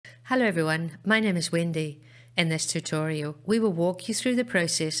Hello everyone, my name is Wendy. In this tutorial, we will walk you through the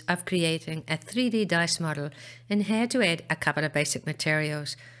process of creating a 3D dice model and how to add a couple of basic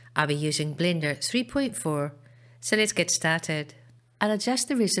materials. I'll be using Blender 3.4, so let's get started. I'll adjust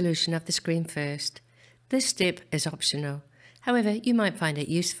the resolution of the screen first. This step is optional, however you might find it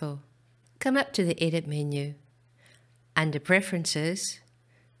useful. Come up to the Edit menu. Under Preferences,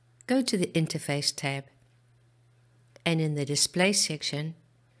 go to the Interface tab, and in the Display section,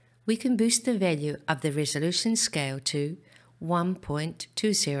 we can boost the value of the resolution scale to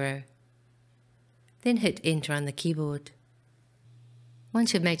 1.20. Then hit Enter on the keyboard.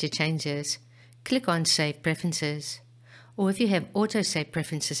 Once you've made your changes, click on Save Preferences, or if you have Auto Save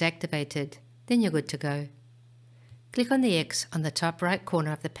Preferences activated, then you're good to go. Click on the X on the top right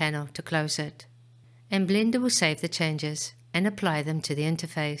corner of the panel to close it, and Blender will save the changes and apply them to the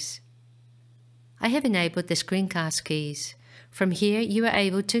interface. I have enabled the screencast keys. From here you are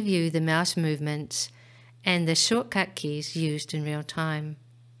able to view the mouse movements and the shortcut keys used in real time.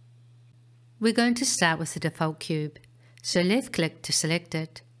 We're going to start with the default cube, so left click to select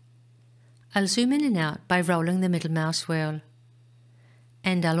it. I'll zoom in and out by rolling the middle mouse wheel,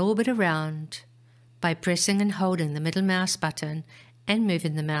 and I'll orbit around by pressing and holding the middle mouse button and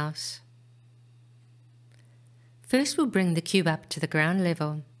moving the mouse. First we'll bring the cube up to the ground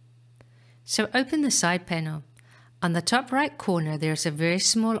level. So open the side panel. On the top right corner there is a very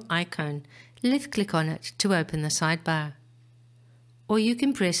small icon. Left click on it to open the sidebar. Or you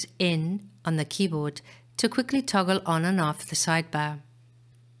can press N on the keyboard to quickly toggle on and off the sidebar.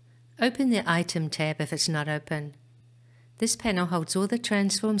 Open the Item tab if it's not open. This panel holds all the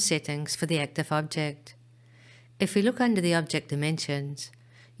transform settings for the active object. If we look under the object dimensions,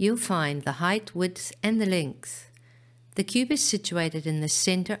 you'll find the height, width and the length. The cube is situated in the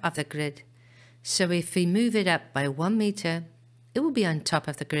center of the grid. So if we move it up by 1 meter, it will be on top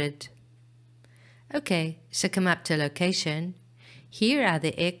of the grid. Okay, so come up to Location. Here are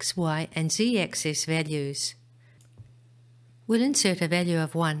the X, Y and Z axis values. We'll insert a value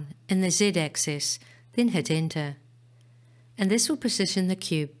of 1 in the Z axis, then hit Enter. And this will position the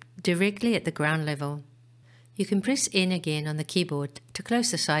cube directly at the ground level. You can press N again on the keyboard to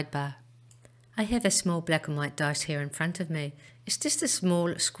close the sidebar. I have a small black and white dice here in front of me. It's just a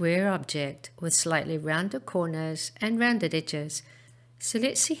small square object with slightly rounded corners and rounded edges. So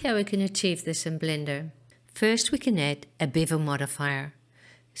let's see how we can achieve this in Blender. First we can add a bevel modifier.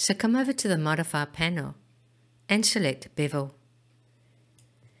 So come over to the modifier panel and select bevel.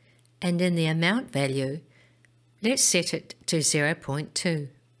 And in the amount value, let's set it to 0.2.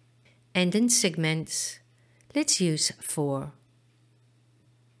 And in segments, let's use 4.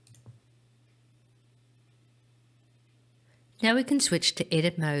 Now we can switch to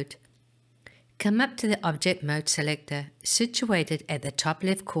Edit mode. Come up to the Object Mode selector situated at the top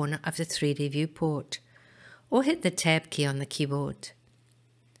left corner of the 3D viewport, or hit the Tab key on the keyboard.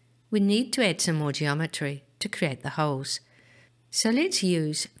 We need to add some more geometry to create the holes, so let's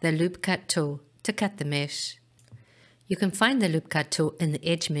use the Loop Cut tool to cut the mesh. You can find the Loop Cut tool in the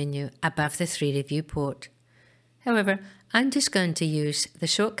Edge menu above the 3D viewport. However, I'm just going to use the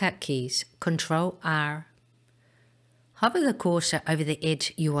shortcut keys Ctrl+R. Hover the cursor over the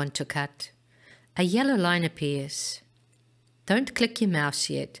edge you want to cut. A yellow line appears. Don't click your mouse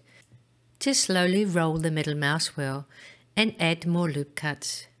yet. Just slowly roll the middle mouse wheel and add more loop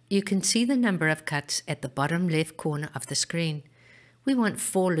cuts. You can see the number of cuts at the bottom left corner of the screen. We want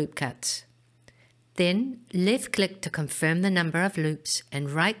 4 loop cuts. Then left click to confirm the number of loops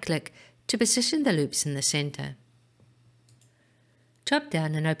and right click to position the loops in the center. Drop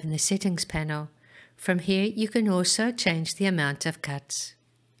down and open the Settings panel. From here you can also change the amount of cuts.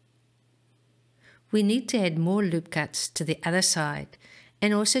 We need to add more loop cuts to the other side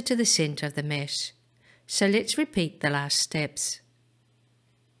and also to the center of the mesh. So let's repeat the last steps.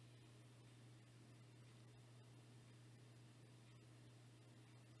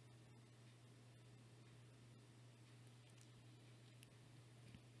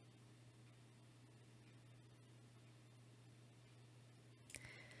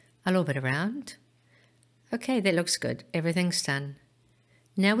 I'll orbit around. Okay, that looks good. Everything's done.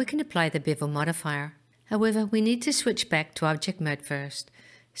 Now we can apply the bevel modifier. However, we need to switch back to Object Mode first.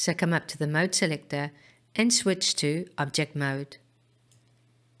 So come up to the Mode selector and switch to Object Mode.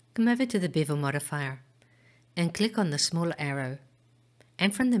 Come over to the bevel modifier and click on the small arrow.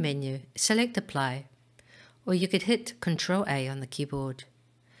 And from the menu, select Apply. Or you could hit Ctrl+A on the keyboard.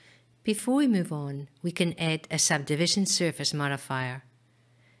 Before we move on, we can add a subdivision surface modifier.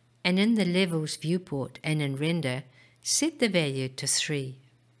 And in the Levels viewport and in Render, set the value to 3.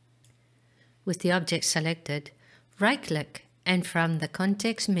 With the object selected, right-click and from the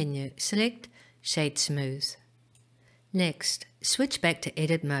context menu, select Shade Smooth. Next, switch back to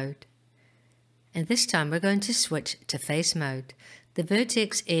Edit mode. And this time we're going to switch to Face mode. The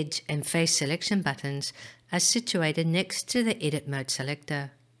Vertex, Edge and Face selection buttons are situated next to the Edit mode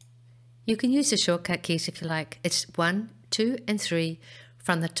selector. You can use the shortcut keys if you like. It's 1, 2 and 3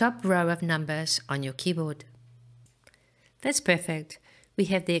 from the top row of numbers on your keyboard. That's perfect. We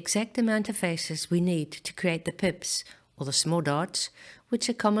have the exact amount of faces we need to create the pips, or the small dots, which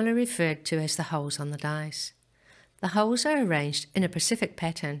are commonly referred to as the holes on the dice. The holes are arranged in a specific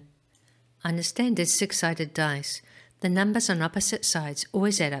pattern. On a standard 6-sided dice, the numbers on opposite sides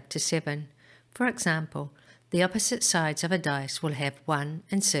always add up to 7. For example, the opposite sides of a dice will have 1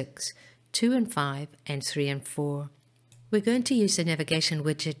 and 6, 2 and 5, and 3 and 4. We're going to use the navigation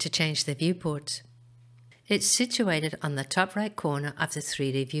widget to change the viewports. It's situated on the top right corner of the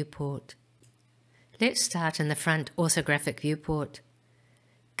 3D viewport. Let's start in the front orthographic viewport.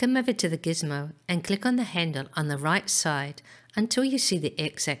 Come over to the gizmo and click on the handle on the right side until you see the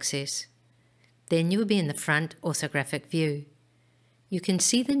X-axis. Then you will be in the front orthographic view. You can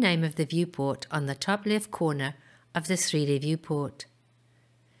see the name of the viewport on the top left corner of the 3D viewport.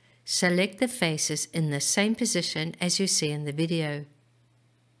 Select the faces in the same position as you see in the video.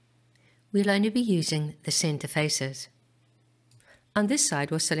 We'll only be using the center faces. On this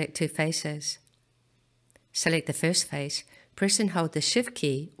side, we'll select 2 faces. Select the first face, press and hold the Shift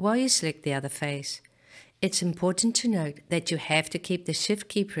key while you select the other face. It's important to note that you have to keep the Shift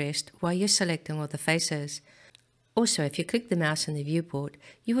key pressed while you're selecting all the faces. Also, if you click the mouse in the viewport,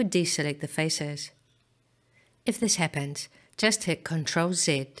 you would deselect the faces. If this happens, just hit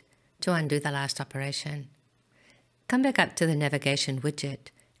Ctrl-Z to undo the last operation. Come back up to the navigation widget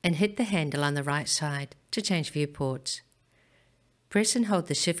and hit the handle on the right side to change viewports. Press and hold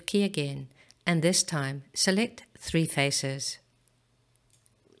the Shift key again, and this time select 3 faces.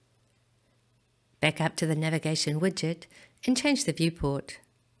 Back up to the navigation widget and change the viewport.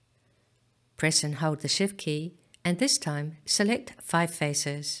 Press and hold the Shift key, and this time select 5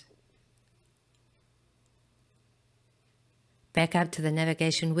 faces. Back up to the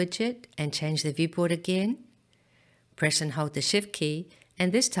navigation widget and change the viewport again. Press and hold the Shift key,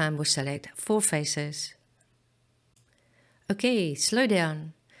 and this time we'll select 4 faces. Okay, slow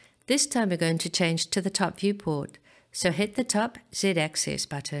down. This time we're going to change to the top viewport, so hit the top Z-axis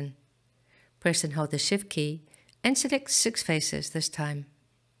button. Press and hold the Shift key and select 6 faces this time.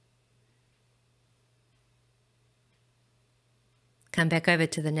 Come back over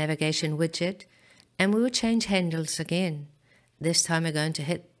to the navigation widget and we will change handles again. This time we're going to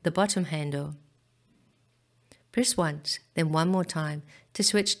hit the bottom handle. Press once, then one more time to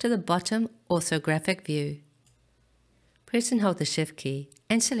switch to the bottom orthographic view. Press and hold the Shift key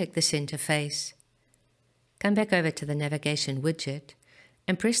and select the center face. Come back over to the navigation widget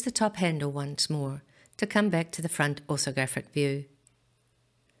and press the top handle once more to come back to the front orthographic view.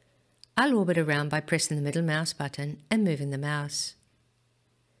 I'll orbit around by pressing the middle mouse button and moving the mouse.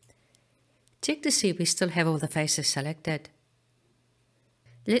 Check to see we still have all the faces selected.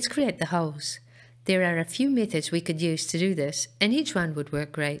 Let's create the holes. There are a few methods we could use to do this, and each one would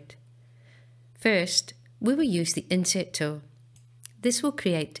work great. First, we will use the Inset tool. This will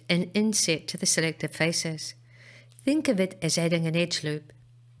create an inset to the selected faces. Think of it as adding an edge loop.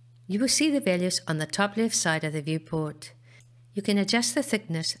 You will see the values on the top left side of the viewport. You can adjust the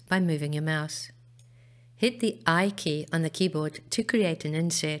thickness by moving your mouse. Hit the I key on the keyboard to create an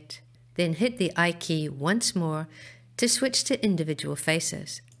inset. Then hit the I key once more to switch to individual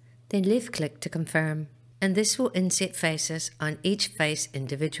faces. Then left-click to confirm, and this will inset faces on each face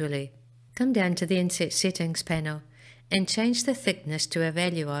individually. Come down to the Inset Settings panel and change the thickness to a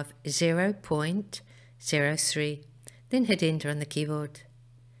value of 0.03. Then hit Enter on the keyboard.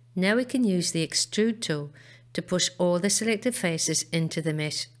 Now we can use the Extrude tool to push all the selected faces into the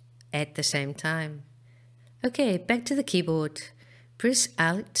mesh at the same time. Okay, back to the keyboard. Press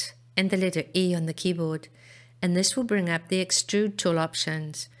Alt and the letter E on the keyboard, and this will bring up the Extrude tool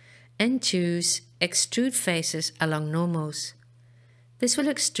options, and choose Extrude Faces along normals. This will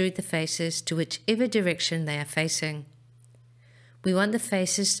extrude the faces to whichever direction they are facing. We want the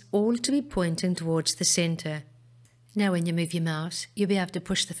faces all to be pointing towards the center. Now when you move your mouse, you'll be able to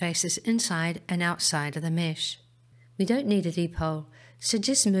push the faces inside and outside of the mesh. We don't need a deep hole, so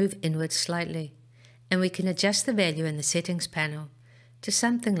just move inwards slightly, and we can adjust the value in the settings panel to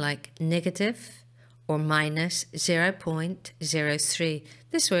something like negative or minus 0.03.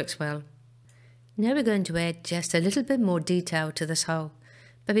 This works well. Now we're going to add just a little bit more detail to this hole,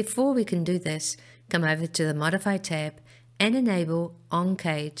 but before we can do this, come over to the Modify tab and enable On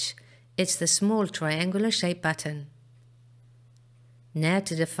Cage. It's the small triangular shape button. Now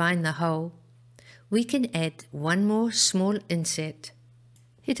to define the hole, we can add one more small inset.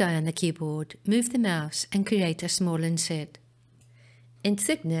 Hit I on the keyboard, move the mouse and create a small inset. In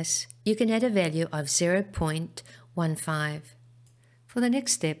thickness, you can add a value of 0.15. For the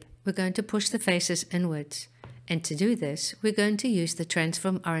next step, we're going to push the faces inwards. And to do this, we're going to use the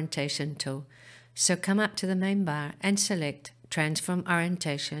Transform Orientation tool. So come up to the main bar and select Transform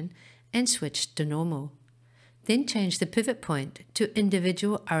Orientation and switch to Normal. Then change the pivot point to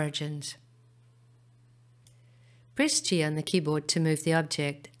Individual Origins. Press G on the keyboard to move the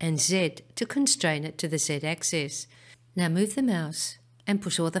object and Z to constrain it to the Z axis. Now move the mouse and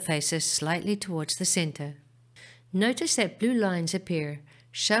push all the faces slightly towards the center. Notice that blue lines appear,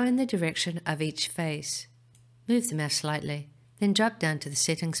 showing the direction of each face. Move the mouse slightly, then drop down to the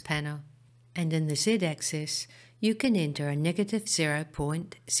Settings panel. And in the Z axis, you can enter a negative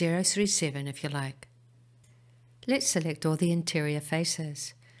 0.037 if you like. Let's select all the interior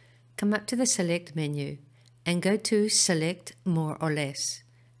faces. Come up to the Select menu and go to Select More or Less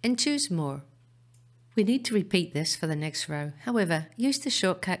and choose More. We need to repeat this for the next row. However, use the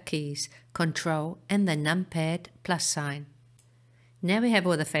shortcut keys Control and the numpad plus sign. Now we have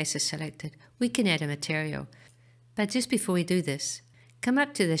all the faces selected, we can add a material. But just before we do this, come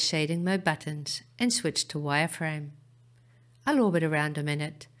up to the Shading Mode buttons and switch to Wireframe. I'll orbit around a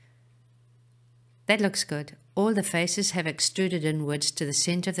minute. That looks good. All the faces have extruded inwards to the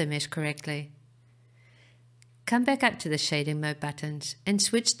center of the mesh correctly. Come back up to the Shading Mode buttons and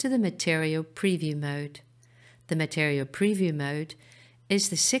switch to the Material Preview mode. The Material Preview mode is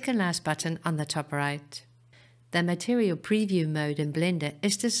the second last button on the top right. The Material Preview mode in Blender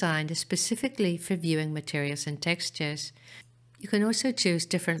is designed specifically for viewing materials and textures. You can also choose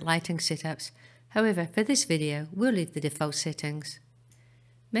different lighting setups. However, for this video, we'll leave the default settings.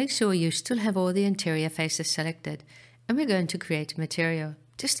 Make sure you still have all the interior faces selected, and we're going to create a material,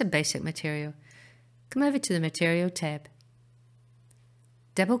 just a basic material. Come over to the Material tab.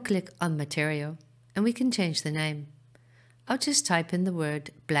 Double-click on Material, and we can change the name. I'll just type in the word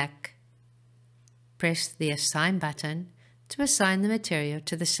black. Press the Assign button to assign the material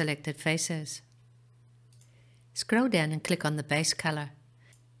to the selected faces. Scroll down and click on the base color.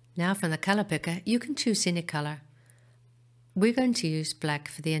 Now from the color picker, you can choose any color. We're going to use black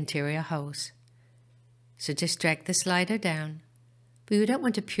for the interior holes. So just drag the slider down. We don't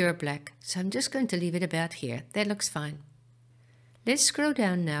want a pure black, so I'm just going to leave it about here. That looks fine. Let's scroll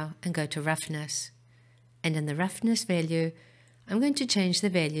down now and go to Roughness. And in the Roughness value, I'm going to change the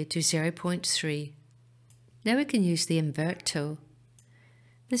value to 0.3. Now we can use the Invert tool.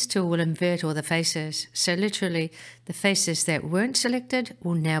 This tool will invert all the faces, so literally the faces that weren't selected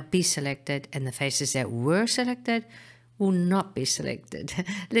will now be selected, and the faces that were selected will not be selected.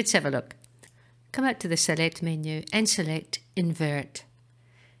 Let's have a look. Come up to the Select menu and select Invert.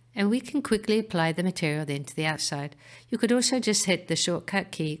 And we can quickly apply the material then to the outside. You could also just hit the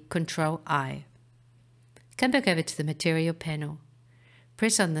shortcut key Control-I. Come back over to the Material panel.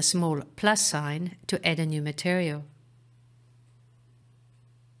 Press on the small plus sign to add a new material.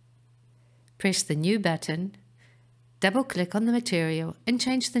 Press the New button, double-click on the material and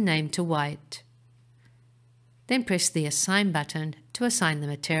change the name to white. Then press the Assign button to assign the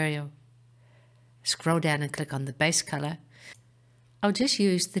material. Scroll down and click on the base color. I'll just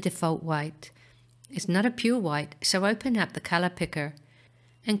use the default white. It's not a pure white, so open up the color picker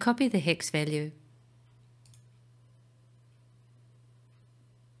and copy the hex value.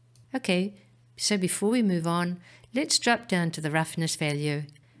 Okay, so before we move on, let's drop down to the roughness value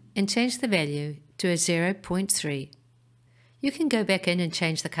and change the value to a 0.3. You can go back in and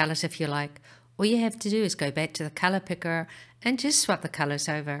change the colors if you like. All you have to do is go back to the color picker and just swap the colors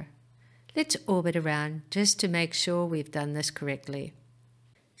over. Let's orbit around just to make sure we've done this correctly.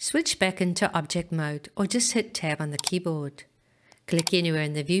 Switch back into object mode or just hit Tab on the keyboard. Click anywhere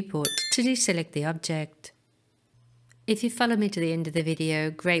in the viewport to deselect the object. If you follow me to the end of the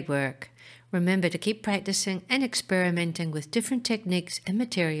video, great work. Remember to keep practicing and experimenting with different techniques and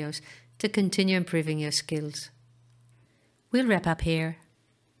materials to continue improving your skills. We'll wrap up here.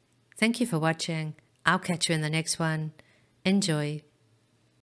 Thank you for watching. I'll catch you in the next one. Enjoy.